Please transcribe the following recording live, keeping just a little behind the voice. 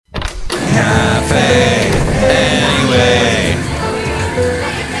Cafe Anyway.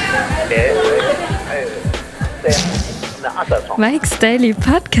 Mike's Daily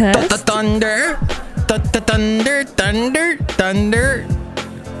Podcast. Thunder. Thunder. Thunder. Thunder.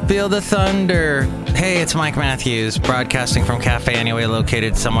 Feel the thunder. Hey, it's Mike Matthews, broadcasting from Cafe Anyway,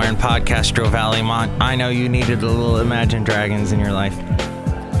 located somewhere in Podcastro Valley, Mont. I know you needed a little Imagine Dragons in your life.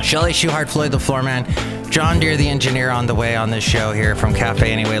 Shelley Shuhart, Floyd the Floorman, John Deere the engineer on the way on this show here from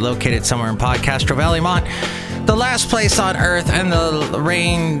Cafe Anyway, located somewhere in Podcastro Valley, Mont. The last place on earth, and the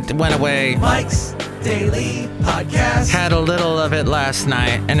rain went away. Mike's Daily Podcast. Had a little of it last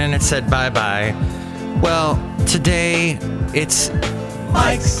night, and then it said bye-bye. Well, today, it's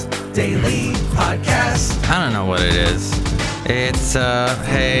Mike's Daily Podcast. I don't know what it is. It's,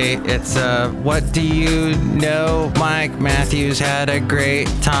 what do you know? Mike Matthews had a great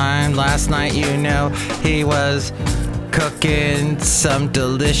time last night. You know, he was cooking some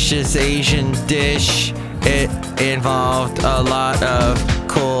delicious Asian dish. It involved a lot of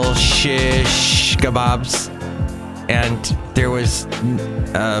cool shish kebabs. And there was,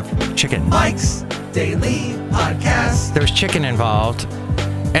 chicken. Mike's Daily Podcast. There was chicken involved.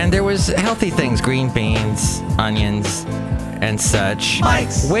 And there was healthy things, green beans, onions, and such.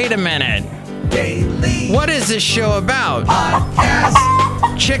 Mike's Wait a minute. Daily What is this show about?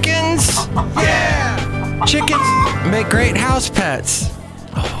 Podcast. Chickens? Yeah. Chickens make great house pets.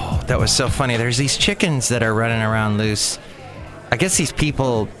 Oh, that was so funny. There's these chickens that are running around loose. I guess these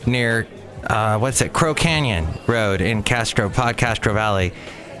people near, Crow Canyon Road in Podcastro Valley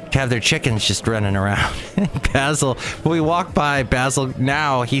have their chickens just running around. Basil, when we walk by Basil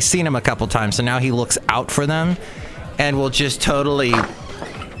now, he's seen them a couple times, so now he looks out for them and will just totally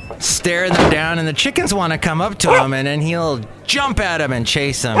stare them down, and the chickens want to come up to him, and then he'll jump at them and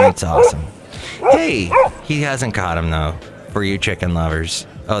chase them. It's awesome. Hey, he hasn't caught him, though, for you chicken lovers.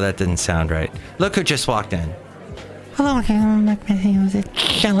 Oh, that didn't sound right. Look who just walked in. Hello, I'm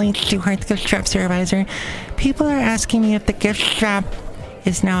Shelley Shuhart, gift shop supervisor. People are asking me if the gift shop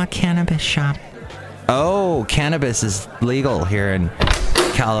is now a cannabis shop. Oh, cannabis is legal here in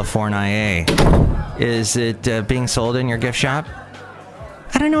California. Is it being sold in your gift shop?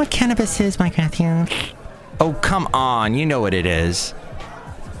 I don't know what cannabis is, Mike Matthews. Oh, come on. You know what it is.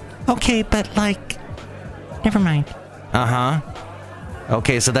 Okay, but never mind. Uh-huh.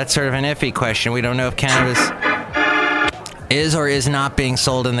 Okay, so that's sort of an iffy question. We don't know if cannabis is or is not being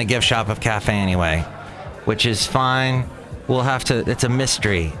sold in the gift shop of Cafe Anyway, which is fine. We'll have to, it's a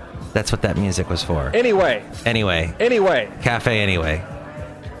mystery. That's what that music was for. Anyway. Cafe Anyway.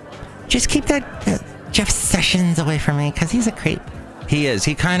 Just keep that Jeff Sessions away from me, because he's a creep. He is.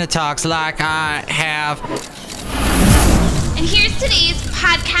 He kind of talks like I have. And here's today's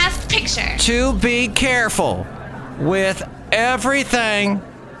podcast picture. To be careful with everything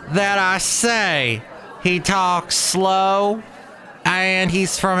that I say. He talks slow, and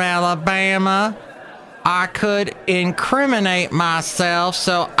he's from Alabama. I could incriminate myself,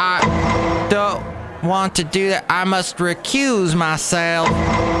 so I don't want to do that. I must recuse myself.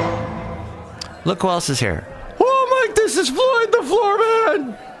 Look who else is here. Oh, Mike, this is Floyd the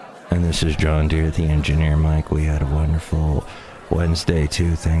Floorman. And this is John Deere, the engineer. Mike, we had a wonderful Wednesday,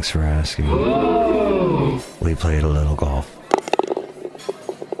 too. Thanks for asking. We played a little golf.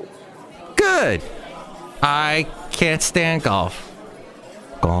 Good. I can't stand golf.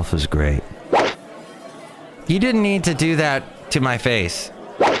 Golf is great. You didn't need to do that to my face.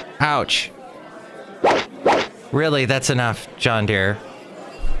 Ouch. Really, that's enough, John Deere.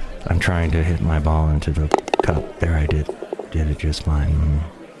 I'm trying to hit my ball into the cup. There, I did it just fine.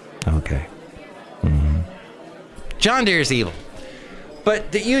 Okay. John Deere's evil.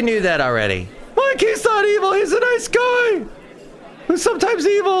 But you knew that already. Mike, he's not evil. He's a nice guy. Who's sometimes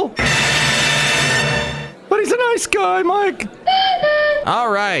evil. But he's a nice guy, Mike.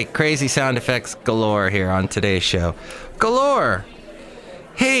 All right, crazy sound effects galore here on today's show. Galore.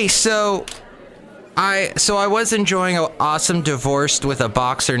 Hey, so I was enjoying an awesome Divorced with a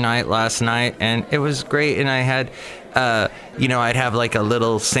Boxer night last night, and it was great. And I had, I'd have like a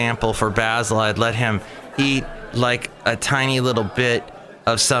little sample for Basil. I'd let him eat like a tiny little bit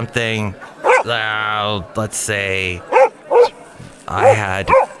of something. Let's say I had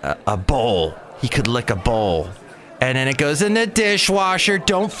a bowl. He could lick a bowl. And then it goes in the dishwasher.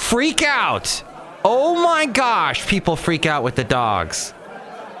 Don't freak out. Oh my gosh. People freak out with the dogs.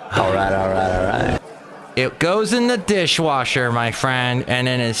 All right. It goes in the dishwasher, my friend, and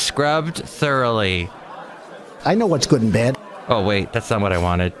then is scrubbed thoroughly. I know what's good and bad. Oh, wait. That's not what I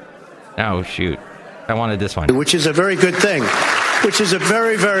wanted. Oh, shoot. I wanted this one. Which is a very good thing. Which is a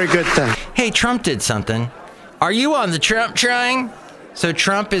very, very good thing. Hey, Trump did something. Are you on the Trump train? So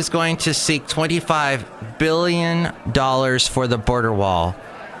Trump is going to seek $25 billion for the border wall,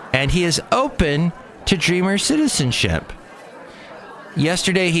 and he is open to Dreamer citizenship.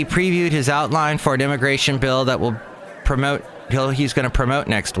 Yesterday, he previewed his outline for an immigration bill that he's going to promote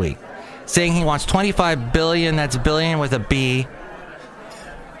next week, saying he wants $25 billion. That's billion with a B.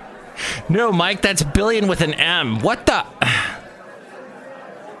 No, Mike, that's billion with an M. What the?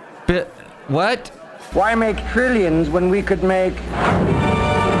 What? Why make trillions when we could make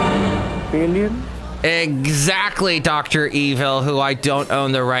billions? Exactly, Dr. Evil, who I don't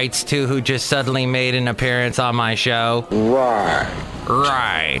own the rights to, who just suddenly made an appearance on my show.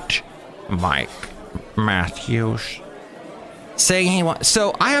 Right. Mike Matthews. Saying he wants...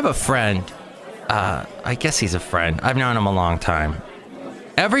 So, I have a friend. I guess he's a friend. I've known him a long time.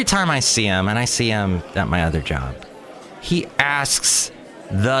 Every time I see him, and I see him at my other job, he asks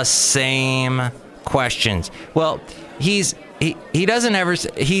the same questions. Well, he doesn't ever...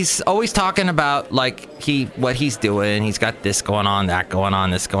 He's always talking about, like, what he's doing. He's got this going on, that going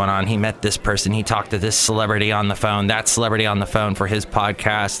on, this going on. He met this person. He talked to this celebrity on the phone, that celebrity on the phone for his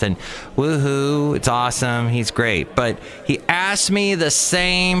podcast. And woohoo, it's awesome. He's great. But he asks me the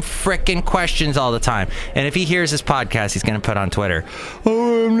same frickin' questions all the time. And if he hears this podcast, he's going to put on Twitter,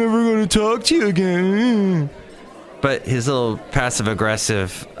 "Oh, I'm never going to talk to you again." But his little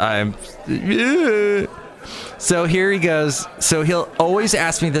passive-aggressive, yeah. So here he goes. So he'll always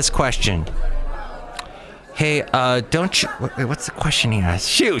ask me this question. Hey, don't you... Wait, what's the question he asked?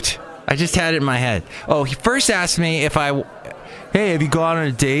 Shoot! I just had it in my head. Oh, he first asked me if hey, have you gone on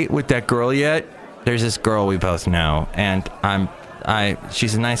a date with that girl yet? There's this girl we both know, and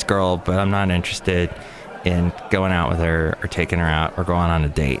she's a nice girl, but I'm not interested in going out with her or taking her out or going on a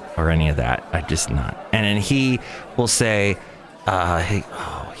date or any of that. I'm just not. And then he will say, he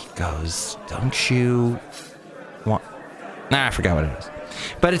goes, don't you want... I forgot what it is.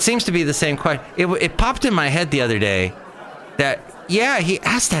 But it seems to be the same question. It popped in my head the other day that, yeah, he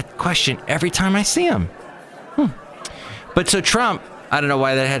asked that question every time I see him. But so Trump, I don't know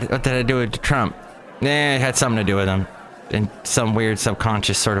why what that had to do with Trump. It had something to do with him in some weird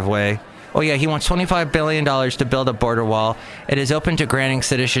subconscious sort of way. Oh, yeah, he wants $25 billion to build a border wall. It is open to granting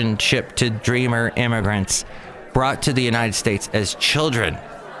citizenship to Dreamer immigrants brought to the United States as children.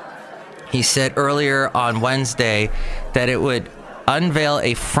 He said earlier on Wednesday that it would unveil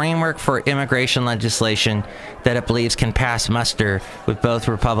a framework for immigration legislation that it believes can pass muster with both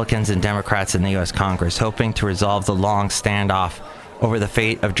Republicans and Democrats in the U.S. Congress, hoping to resolve the long standoff over the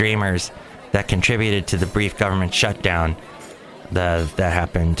fate of Dreamers that contributed to the brief government shutdown that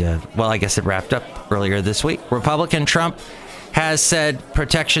happened. I guess it wrapped up earlier this week. Republican Trump has said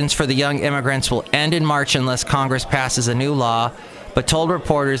protections for the young immigrants will end in March unless Congress passes a new law, but told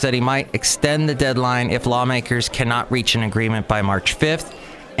reporters that he might extend the deadline if lawmakers cannot reach an agreement by March 5th,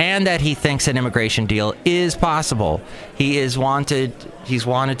 and that he thinks an immigration deal is possible. He's wanted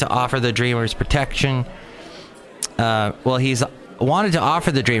to offer the Dreamers protection. He's wanted to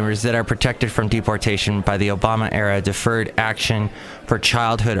offer the Dreamers that are protected from deportation by the Obama-era Deferred Action for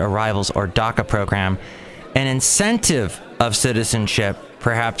Childhood Arrivals, or DACA program, an incentive of citizenship,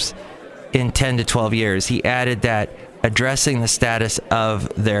 perhaps in 10 to 12 years. He added that addressing the status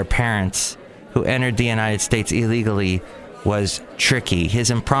of their parents who entered the United States illegally was tricky.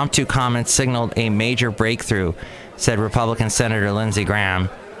 His impromptu comments signaled a major breakthrough, said Republican Senator Lindsey Graham,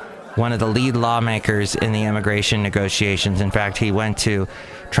 one of the lead lawmakers in the immigration negotiations. In fact, he went to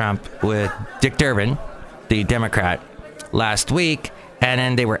Trump with Dick Durbin, the Democrat, last week, and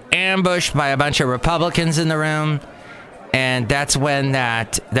then they were ambushed by a bunch of Republicans in the room. And that's when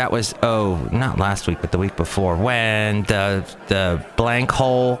that was, not last week, but the week before, when the blank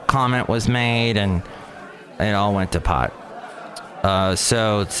hole comment was made, and it all went to pot.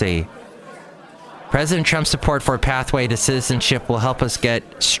 So let's see. President Trump's support for a pathway to citizenship will help us get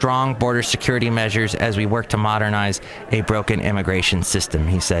strong border security measures as we work to modernize a broken immigration system,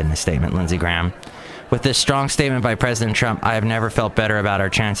 he said in a statement, Lindsey Graham. With this strong statement by President Trump, I have never felt better about our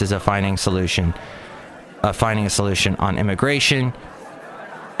chances of finding a solution on immigration.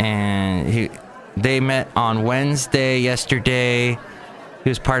 And they met on Wednesday, yesterday. He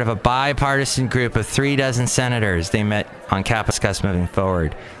was part of a bipartisan group of 36 senators. They met on Capitol to discuss moving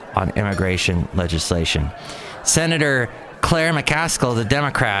forward on immigration legislation. Senator Claire McCaskill, the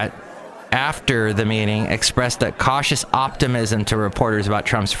Democrat, after the meeting, expressed a cautious optimism to reporters about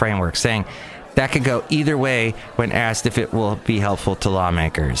Trump's framework, saying that could go either way when asked if it will be helpful to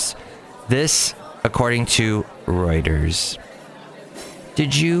lawmakers. This, according to Reuters.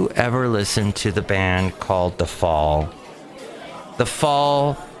 Did you ever listen to the band called The Fall? The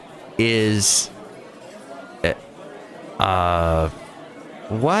Fall is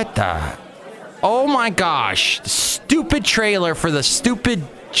What the? Oh my gosh. The stupid trailer for the stupid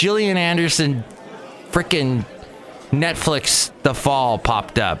Gillian Anderson frickin' Netflix The Fall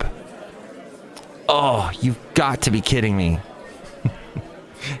popped up. Oh, you've got to be kidding me.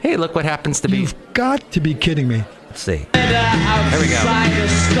 Hey, look what happens to be. You've got to be kidding me. Let's see. There we go. An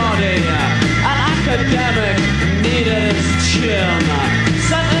academic needed his chin,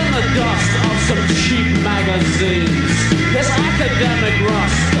 set in the dust of some cheap magazines. His academic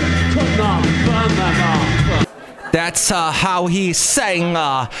rust could not burn them up. That's how he sang.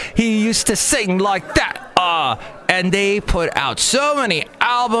 He used to sing like that. And they put out so many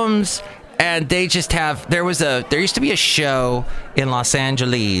albums. And they just have, there used to be a show in Los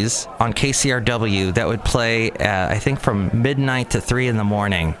Angeles on KCRW that would play, I think from midnight to 3 in the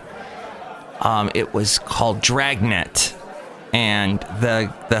morning. It was called Dragnet. And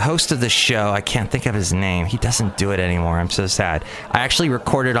the host of the show, I can't think of his name. He doesn't do it anymore. I'm so sad. I actually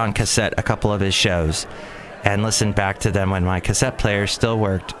recorded on cassette a couple of his shows and listened back to them when my cassette player still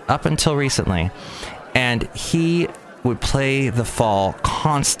worked up until recently. And he would play The Fall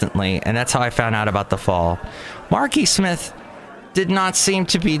constantly, and that's how I found out about The Fall. Marky Smith did not seem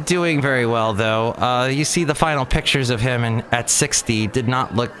to be doing very well, though. You see the final pictures of him at 60 did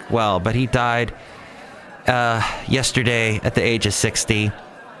not look well, but he died yesterday at the age of 60.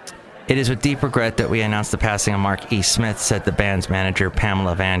 It is with deep regret that we announce the passing of Mark E. Smith, said the band's manager,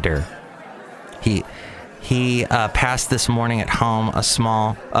 Pamela Vander. He passed this morning at home.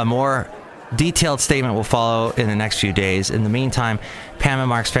 A more detailed statement will follow in the next few days. In the meantime, Pam and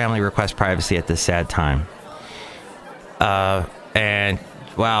Mark's family request privacy at this sad time. And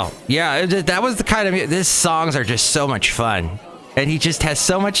wow, yeah, that was the kind of, his songs are just so much fun, and he just has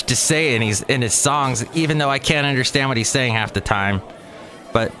so much to say in his songs, even though I can't understand what he's saying half the time.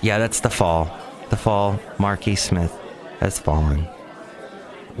 But yeah, that's The Fall. The Fall. Mark E. Smith has fallen.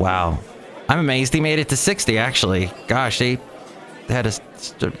 Wow, I'm amazed he made it to 60. Actually, gosh, they had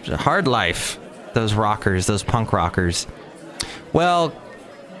a hard life, those rockers, those punk rockers. Well,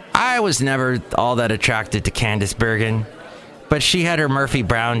 I was never all that attracted to Candice Bergen, but she had her Murphy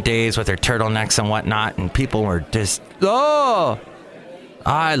Brown days with her turtlenecks and whatnot, and people were just, oh,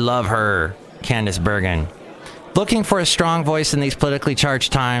 I love her, Candice Bergen. Looking for a strong voice in these politically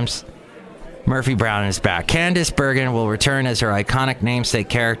charged times, Murphy Brown is back. Candice Bergen will return as her iconic namesake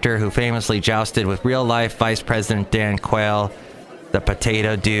character who famously jousted with real-life Vice President Dan Quayle, the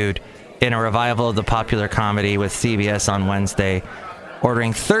Potato Dude, in a revival of the popular comedy with CBS on Wednesday,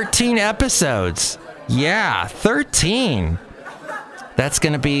 ordering 13 episodes. Yeah, 13. That's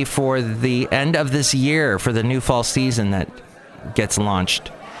going to be for the end of this year for the new fall season that gets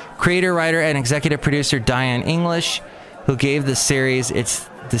launched. Creator, writer, and executive producer Diane English, who gave the series its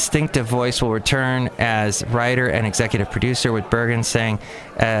distinctive voice, will return as writer and executive producer, with Bergen saying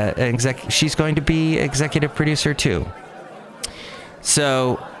she's going to be executive producer too.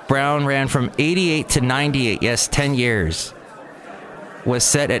 So Brown ran from 88 to 98, yes, 10 years. Was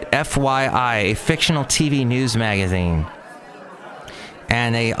set at FYI, a fictional TV news magazine.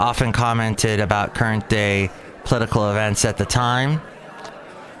 And they often commented about current day political events at the time.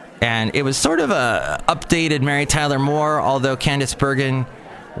 And it was sort of a updated Mary Tyler Moore, although Candice Bergen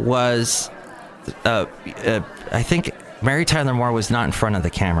was, I think Mary Tyler Moore was not in front of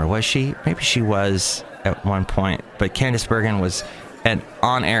the camera, was she? Maybe she was at one point, but Candice Bergen was an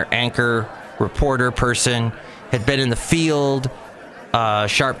on-air anchor, reporter person, had been in the field,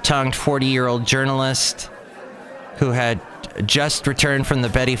 sharp-tongued 40-year-old journalist who had just returned from the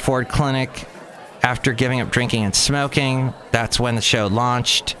Betty Ford Clinic after giving up drinking and smoking. That's when the show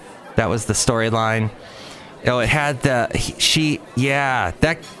launched. That was the storyline. Oh, it had that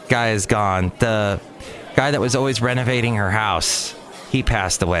guy is gone. The guy that was always renovating her house, he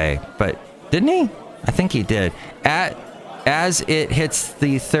passed away. But didn't he? I think he did. As it hits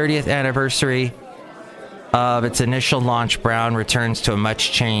the 30th anniversary of its initial launch, Brown returns to a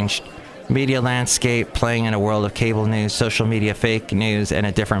much changed media landscape, playing in a world of cable news, social media, fake news, and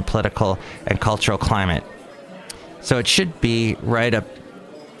a different political and cultural climate. So it should be right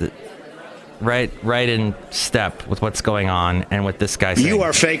in step with what's going on and with this guy saying. You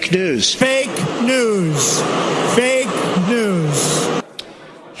are fake news. Fake news. Fake news.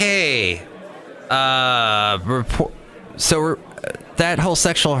 Hey, that whole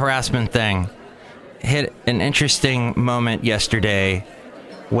sexual harassment thing hit an interesting moment yesterday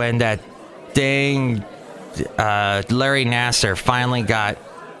when that dang Larry Nassar finally got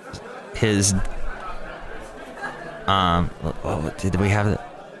his did we have it?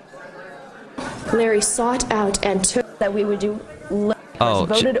 Larry sought out and took that we would do.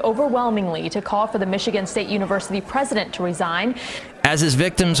 Voted overwhelmingly to call for the Michigan State University president to resign. As his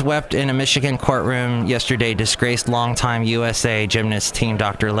victims wept in a Michigan courtroom yesterday, disgraced longtime USA gymnast team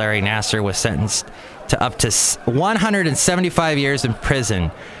Dr. Larry Nassar was sentenced to up to 175 years in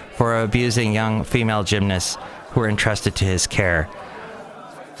prison for abusing young female gymnasts who were entrusted to his care.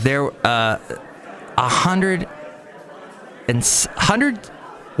 There,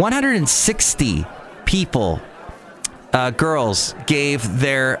 160 people, girls, gave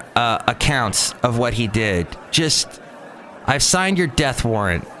their accounts of what he did. I've signed your death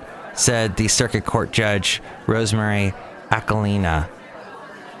warrant, said the circuit court judge, Rosemary Aquilina.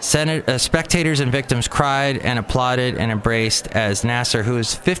 Spectators and victims cried and applauded and embraced as Nassar, who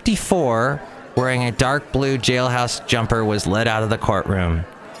is 54, wearing a dark blue jailhouse jumper, was led out of the courtroom.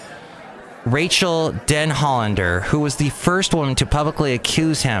 Rachel Denhollander, who was the first woman to publicly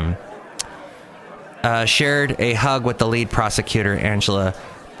accuse him, shared a hug with the lead prosecutor, Angela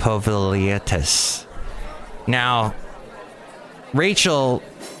Poviliatis. Now, Rachel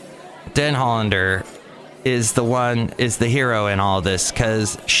Denhollander is the hero in all this,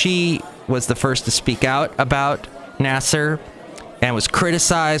 because she was the first to speak out about Nassar and was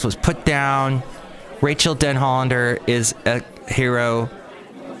criticized, was put down. Rachel Denhollander is a hero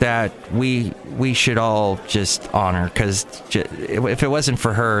that we should all just honor, because if it wasn't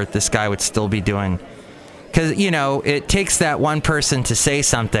for her, this guy would still be doing... Because, it takes that one person to say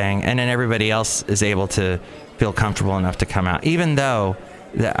something, and then everybody else is able to feel comfortable enough to come out. Even though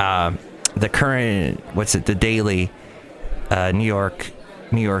the current, the Daily New York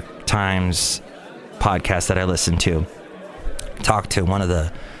Times podcast that I listened to, talked to one of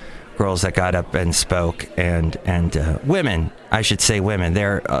the girls that got up and spoke, and women, I should say women,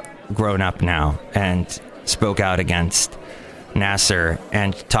 they're grown up now, and spoke out against Nassar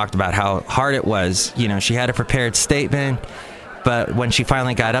and talked about how hard it was. She had a prepared statement, but when she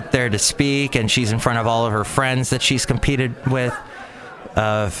finally got up there to speak, and she's in front of all of her friends that she's competed with,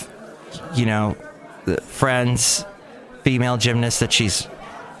 friends, female gymnasts that she's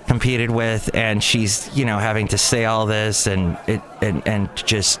competed with, and she's having to say all this and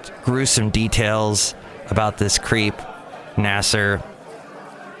just gruesome details about this creep Nassar.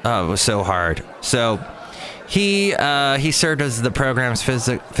 Oh, it was so hard. So he served as the program's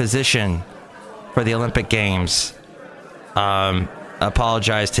physician for the Olympic Games,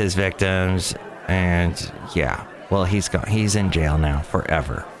 apologized to his victims, and he's gone. He's in jail now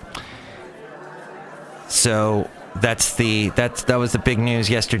forever. So that was the big news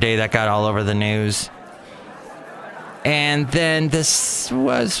yesterday. That got all over the news. And then this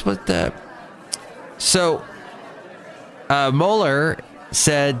was Mueller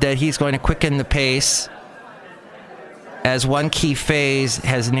said that he's going to quicken the pace as one key phase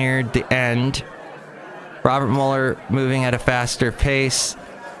has neared the end. Robert Mueller moving at a faster pace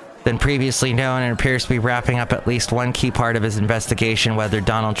than previously known, and appears to be wrapping up at least one key part of his investigation, whether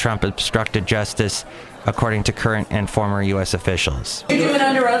Donald Trump obstructed justice, according to current and former U.S. officials. You do it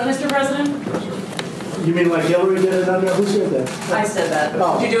under oath, Mr. President? You mean like Hillary did it under? Who said that? I said that.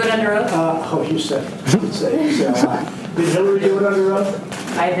 Oh. Did you do it under oath? You said did Hillary do it under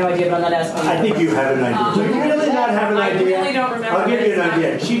oath? I have no idea, but I'm not asking. I think you have an idea. Do you really not have an idea? I really don't remember. I'll give you an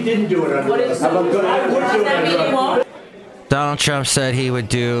idea. She didn't do it under oath. I would do it under oath. Donald Trump said he would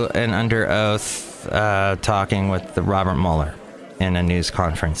do an under oath talking with Robert Mueller in a news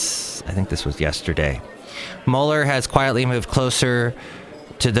conference. I think this was yesterday. Mueller has quietly moved closer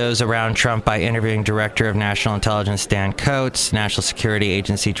to those around Trump by interviewing Director of National Intelligence Dan Coats, National Security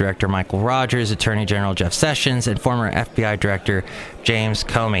Agency Director Michael Rogers, Attorney General Jeff Sessions, and former FBI Director James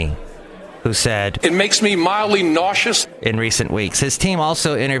Comey, who said, "It makes me mildly nauseous." In recent weeks. His team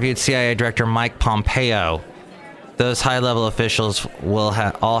also interviewed CIA Director Mike Pompeo. Those high-level officials will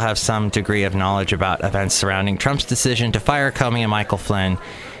all have some degree of knowledge about events surrounding Trump's decision to fire Comey and Michael Flynn,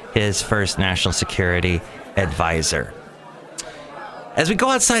 his first national security advisor. As we go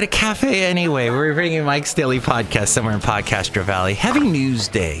outside a cafe anyway, we're bringing Mike's Daily Podcast somewhere in Podcastro Valley. Heavy News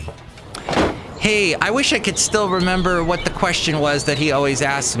Day. Hey, I wish I could still remember what the question was that he always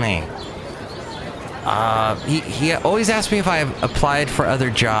asked me. He always asked me if I have applied for other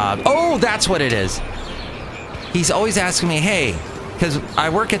jobs. Oh, that's what it is. He's always asking me, hey, because I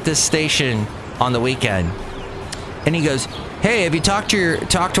work at this station on the weekend, and he goes, hey, have you talked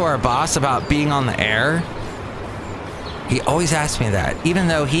to our boss about being on the air? He always asks me that, even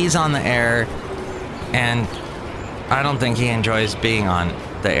though he's on the air, and I don't think he enjoys being on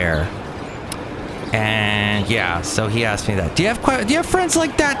the air. And yeah, so he asked me that. Do you have friends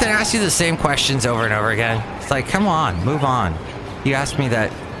like that ask you the same questions over and over again? It's like, come on, move on. You asked me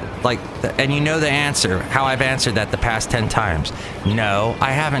that, and you know the answer, how I've answered that the past 10 times. No,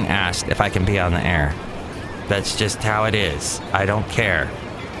 I haven't asked if I can be on the air. That's just how it is. I don't care.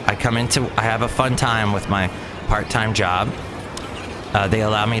 I have a fun time with my part-time job. They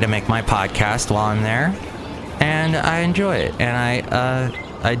allow me to make my podcast while I'm there, and I enjoy it. And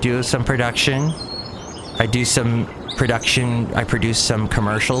I do some production. I produce some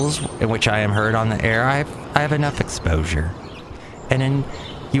commercials in which I am heard on the air. I have enough exposure. And then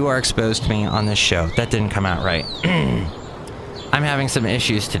you are exposed to me on this show. That didn't come out right. I'm having some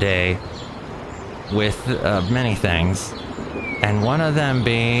issues today with many things. And one of them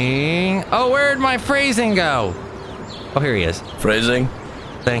being... Oh, where'd my phrasing go? Oh, here he is. Phrasing?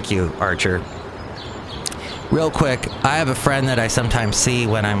 Thank you, Archer. Real quick, I have a friend that I sometimes see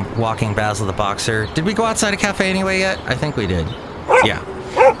when I'm walking Basil the Boxer. Did we go outside a cafe anyway yet? I think we did. Yeah.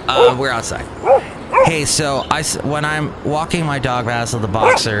 We're outside. Hey, so when I'm walking my dog Basil the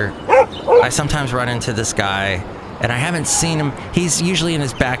Boxer, I sometimes run into this guy, and I haven't seen him. He's usually in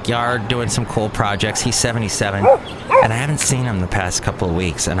his backyard doing some cool projects. He's 77, and I haven't seen him the past couple of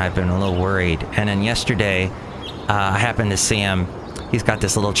weeks, and I've been a little worried. And then yesterday, I happened to see him. He's got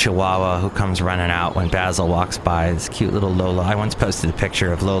this little chihuahua who comes running out when Basil walks by, this cute little Lola. I once posted a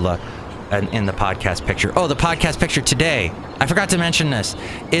picture of Lola in the podcast picture. Oh, the podcast picture today, I forgot to mention this,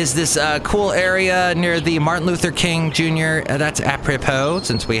 is this cool area near the Martin Luther King Jr. That's apropos,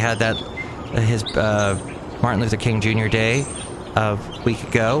 since we had that, his Martin Luther King Jr. Day a week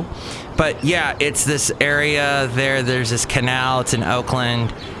ago. But yeah, it's this area there. There's this canal. It's in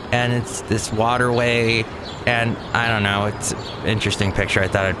Oakland, and it's this waterway. And I don't know, it's an interesting picture. I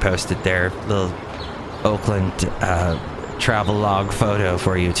thought I'd post it there. Little Oakland travel log photo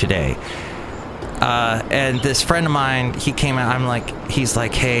for you today. And this friend of mine, he came out. He's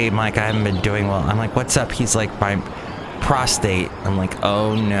like, hey, Mike, I haven't been doing well. I'm like, what's up? He's like, my prostate. I'm like,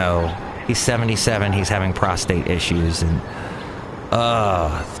 oh no. He's 77. He's having prostate issues. And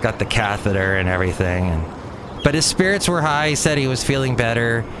he's got the catheter and everything. But his spirits were high. He said he was feeling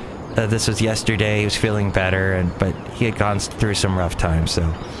better. This was yesterday. He was feeling better, but he had gone through some rough times. So,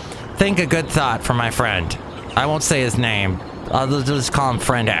 think a good thought for my friend. I won't say his name. I'll just call him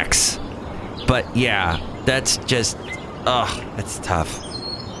Friend X. But yeah, that's just, it's tough.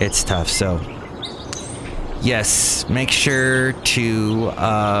 It's tough. So, yes, make sure to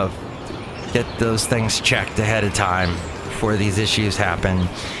get those things checked ahead of time before these issues happen.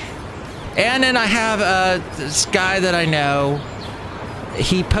 And then I have this guy that I know.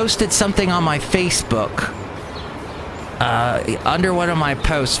 He posted something on my Facebook, under one of my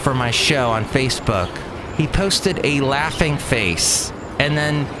posts for my show on Facebook. He posted a laughing face, and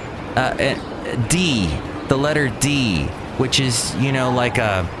then D, the letter D, which is, like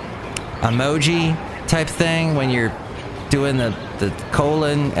a emoji type thing when you're doing the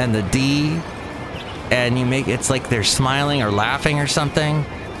colon and the D, and you make it's like they're smiling or laughing or something.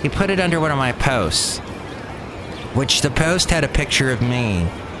 He put it under one of my posts, which the post had a picture of me.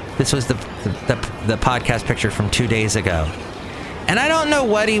 This was the podcast picture from 2 days ago. And I don't know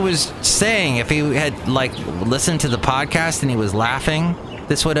what he was saying. If he had, listened to the podcast and he was laughing,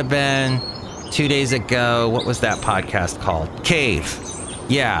 this would have been 2 days ago. What was that podcast called? Cave.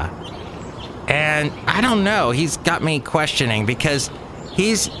 Yeah. And I don't know. He's got me questioning because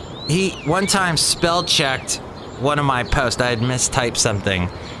he one time spell checked one of my posts. I had mistyped something,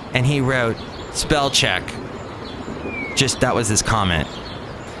 and he wrote spell check. Just that was his comment.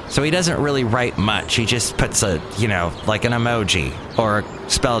 So he doesn't really write much. He just puts like an emoji or a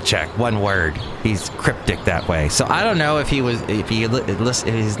spell check, one word. He's cryptic that way. So I don't know if he's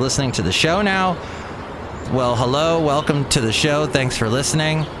listening to the show now. Well, hello, welcome to the show. Thanks for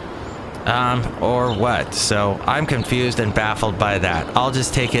listening. Or what? So I'm confused and baffled by that. I'll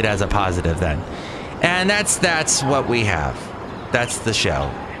just take it as a positive then. And that's what we have. That's the show.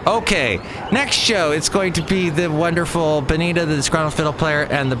 Okay, next show, it's going to be the wonderful Benita, the disgruntled fiddle player,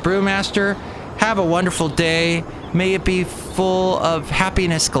 and the brewmaster. Have a wonderful day. May it be full of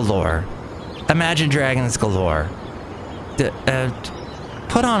happiness galore. Imagine Dragons galore.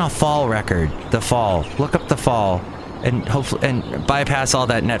 Put on a Fall record. The Fall. Look up The Fall, and hopefully, and bypass all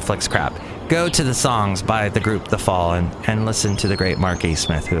that Netflix crap. Go to the songs by the group The Fall and listen to the great Mark E.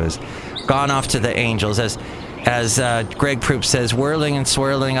 Smith, who has gone off to the angels as Greg Proops says, whirling and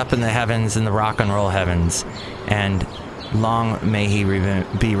swirling up in the heavens, in the rock and roll heavens. And long may he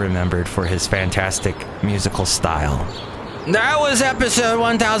be remembered for his fantastic musical style. That was episode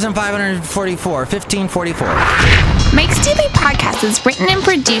 1544. Mike's Daily Podcast is written and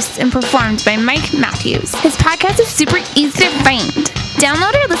produced and performed by Mike Matthews. His podcast is super easy to find.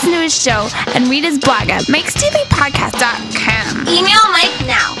 Download or listen to his show and read his blog at mikesdailypodcast.com. Email Mike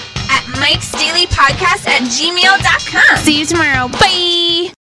now at mikesdailypodcast@gmail.com. See you tomorrow. Bye!